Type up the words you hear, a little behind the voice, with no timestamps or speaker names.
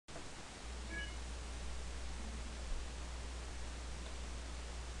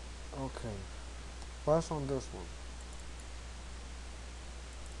press on this one.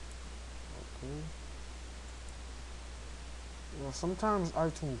 Okay. Yeah, sometimes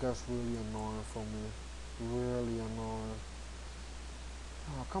iTunes gets really annoying for me. Really annoying.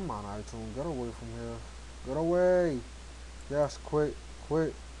 Oh, come on, iTunes. Get away from here. Get away. Yes, quit.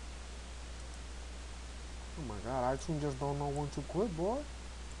 Quit. Oh my god, iTunes just don't know when to quit, boy.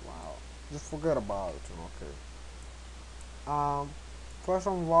 Wow. Just forget about it, okay. Press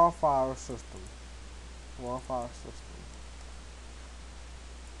on raw file system. Raw file system.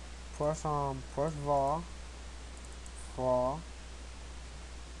 Press raw,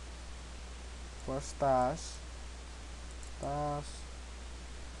 press stash.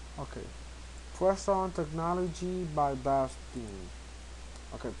 Okay. Press on technology by dash theme.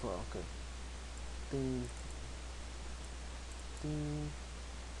 Okay, okay. Theme.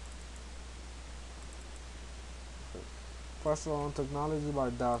 Okay. Press on technology by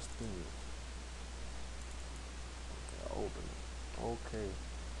dash theme. Okay, open it. Okay.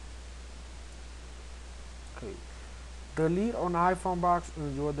 Okay. Delete on iFunbox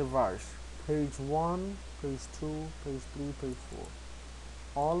in your device. Page 1, page 2, page 3, page 4.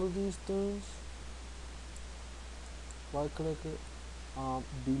 All of these things, right click it,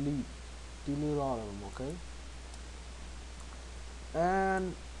 delete. Delete all of them, okay?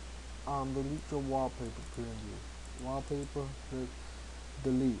 And delete your wallpaper, PNG. Wallpaper, click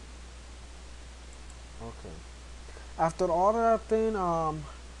delete. Okay. After all of that thing,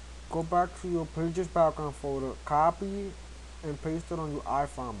 go back to your pages background folder, copy and paste it on your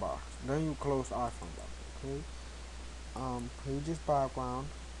iFunbox. Then you close iFunbox, okay? Pages background,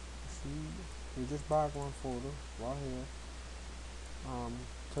 see, pages background folder, right here.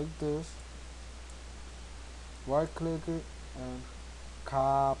 Take this, right click it, and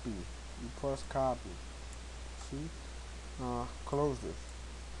copy. You press copy. See? Close this.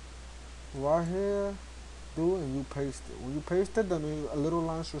 Right here, do it and you paste it. When you paste it, then a little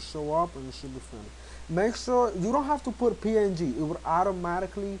line should show up and it should be finished. Make sure you don't have to put PNG. It would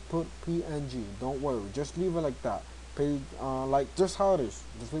automatically put PNG. Don't worry. Just leave it like that. Page, like just how it is.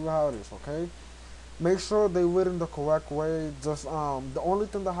 Just leave it how it is, okay? Make sure they written the correct way. Just the only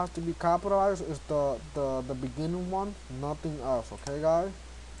thing that has to be capitalized is the beginning one, nothing else. Okay, guys.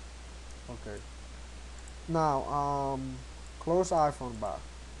 Okay. Now close iFunbox.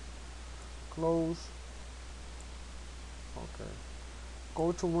 Close. Okay.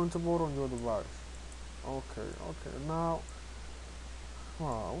 Go to Winterboard on your device. Okay. Okay. Now,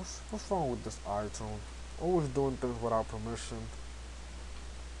 wow, what's wrong with this iTunes? Always doing things without permission.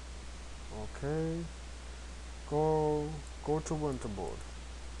 Okay. Go to Winterboard.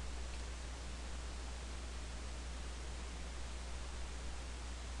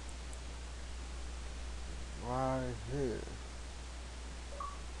 Right here.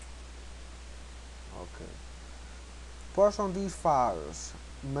 Okay. Press on these files.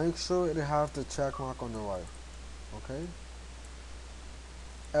 Make sure it has the check mark on the right. Okay.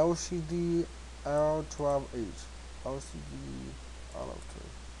 LCD L12H. LCD L12.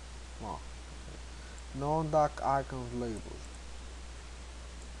 Wow. Okay. Non-doc icons labels.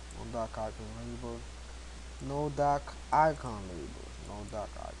 Non-doc icon labels. No doc icon labels. No doc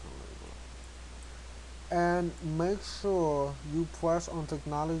icon labels. And make sure you press on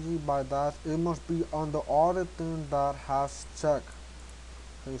technology by that. It must be under all the things that has check.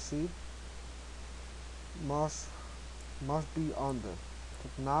 Okay, see? Must be under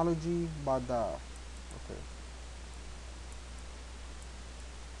technology by that. Okay.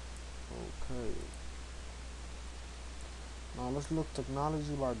 Okay. Now let's look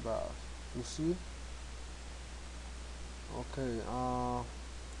technology by that. You see? Okay.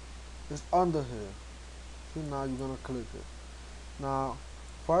 It's under here. See, now you're gonna click it. Now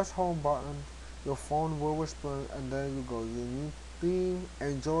press home button. Your phone will respond, and then you go. Your new theme.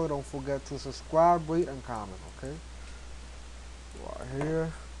 Enjoy. Don't forget to subscribe, rate, and comment. Okay. Right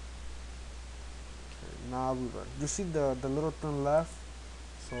here. Okay, now we ready. You see the little thing left.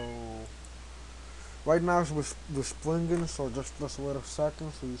 So right now we're springing. So just let's wait a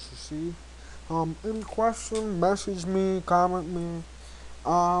second so you should see. Any question? Message me. Comment me.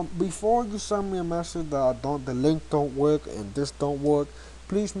 Before you send me a message that the link don't work and this don't work,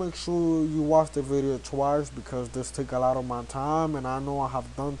 please make sure you watch the video twice because this take a lot of my time and I know I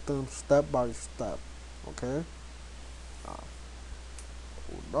have done things step by step. Okay.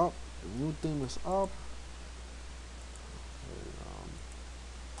 Hold up. The new theme is up. Okay,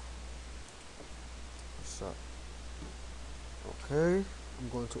 what's up? Okay. I'm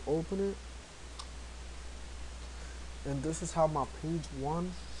going to open it. And this is how my page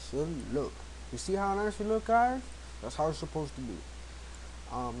 1 should look. You see how nice it look, guys? That's how it's supposed to be.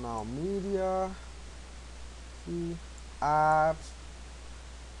 Now media, See, apps,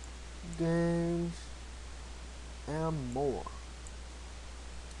 games, and more.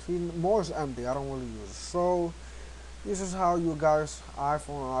 See, more is empty. I don't really use it. So this is how you guys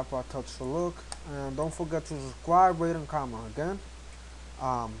iPhone and iPod Touch should look. And don't forget to subscribe, rate, and comment again.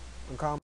 And comment.